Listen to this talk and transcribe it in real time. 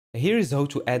Here is how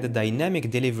to add a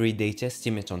dynamic delivery date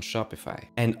estimate on Shopify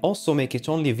and also make it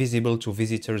only visible to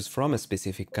visitors from a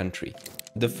specific country.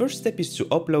 The first step is to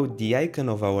upload the icon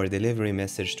of our delivery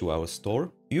message to our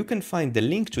store. You can find the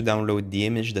link to download the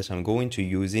image that I'm going to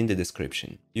use in the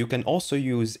description. You can also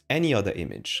use any other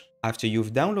image. After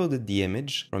you've downloaded the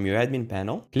image from your admin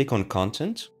panel, click on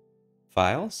Content,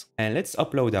 Files, and let's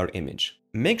upload our image.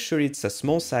 Make sure it's a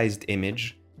small-sized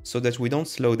image so that we don't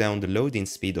slow down the loading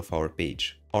speed of our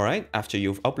page. Alright, after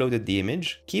you've uploaded the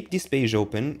image, keep this page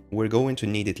open, we're going to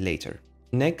need it later.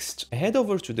 Next, head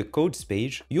over to the codes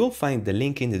page, you'll find the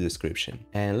link in the description.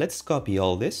 And let's copy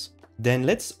all this. Then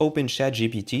let's open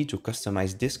ChatGPT to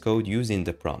customize this code using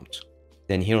the prompt.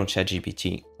 Then here on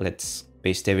ChatGPT, let's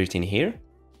paste everything here.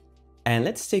 And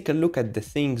let's take a look at the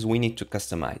things we need to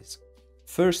customize.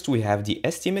 First, we have the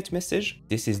estimate message.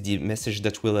 This is the message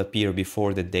that will appear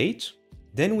before the date.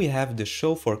 Then we have the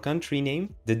show for country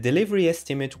name. The delivery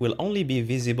estimate will only be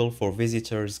visible for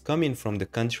visitors coming from the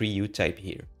country you type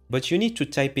here. But you need to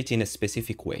type it in a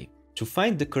specific way. To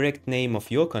find the correct name of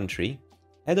your country,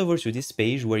 head over to this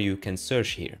page where you can search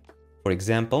here. For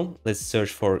example, let's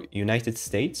search for United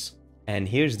States, and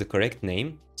here's the correct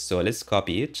name. So let's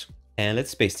copy it and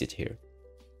let's paste it here.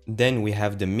 Then we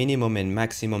have the minimum and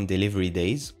maximum delivery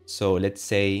days. So let's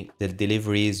say the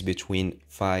delivery is between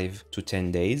 5 to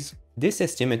 10 days. This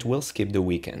estimate will skip the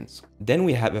weekends. Then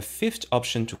we have a fifth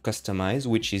option to customize,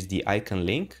 which is the icon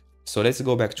link. So let's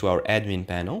go back to our admin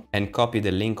panel and copy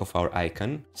the link of our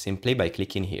icon simply by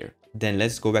clicking here. Then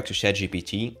let's go back to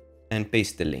ChatGPT and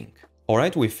paste the link.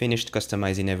 Alright, we finished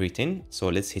customizing everything. So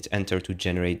let's hit enter to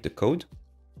generate the code.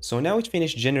 So now it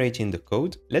finished generating the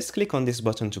code. Let's click on this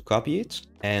button to copy it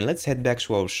and let's head back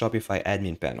to our Shopify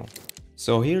admin panel.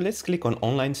 So here let's click on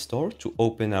online store to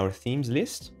open our themes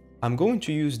list. I'm going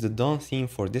to use the Dawn theme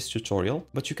for this tutorial,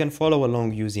 but you can follow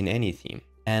along using any theme.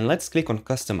 And let's click on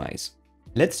customize.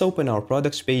 Let's open our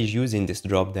products page using this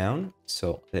drop down.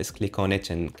 So let's click on it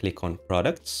and click on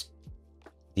products,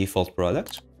 default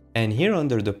product. And here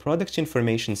under the product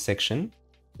information section,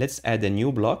 let's add a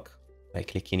new block by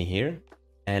clicking here.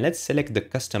 And let's select the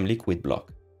custom liquid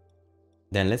block.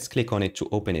 Then let's click on it to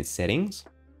open its settings.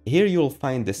 Here you'll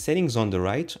find the settings on the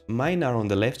right. Mine are on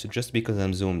the left just because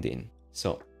I'm zoomed in.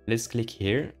 So let's click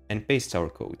here and paste our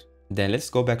code. Then let's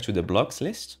go back to the blocks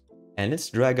list and let's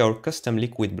drag our custom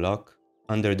liquid block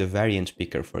under the variant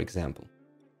picker, for example.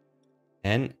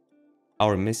 And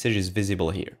our message is visible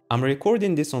here. I'm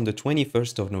recording this on the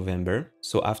 21st of November.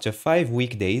 So after 5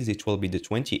 weekdays, it will be the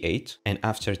 28th, and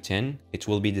after 10, it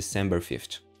will be December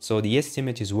 5th. So the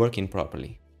estimate is working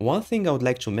properly. One thing I would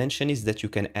like to mention is that you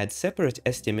can add separate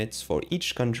estimates for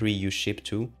each country you ship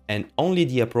to, and only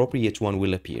the appropriate one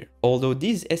will appear. Although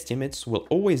these estimates will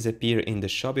always appear in the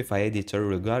Shopify editor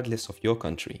regardless of your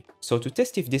country. So to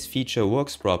test if this feature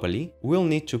works properly, we'll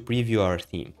need to preview our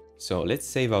theme. So let's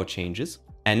save our changes,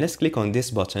 and let's click on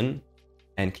this button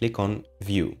and click on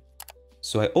View.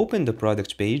 So I opened the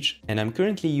product page, and I'm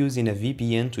currently using a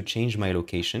VPN to change my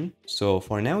location. So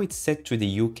for now it's set to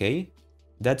the UK.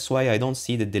 That's why I don't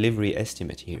see the delivery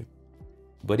estimate here.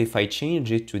 But if I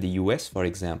change it to the US, for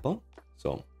example,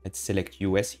 so let's select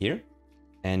US here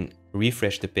and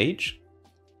refresh the page.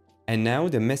 And now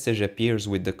the message appears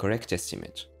with the correct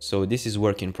estimate. So this is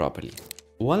working properly.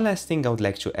 One last thing I would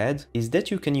like to add is that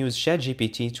you can use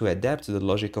ChatGPT to adapt the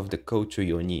logic of the code to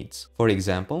your needs. For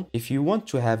example, if you want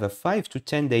to have a 5 to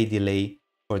 10 day delay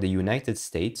for the United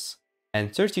States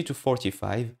and 30 to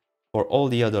 45 for all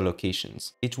the other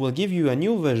locations, it will give you a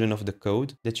new version of the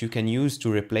code that you can use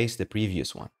to replace the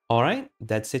previous one. Alright,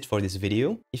 that's it for this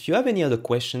video. If you have any other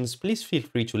questions, please feel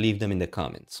free to leave them in the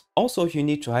comments. Also, if you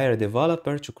need to hire a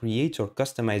developer to create or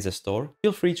customize a store,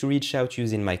 feel free to reach out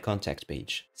using my contact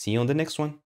page. See you on the next one.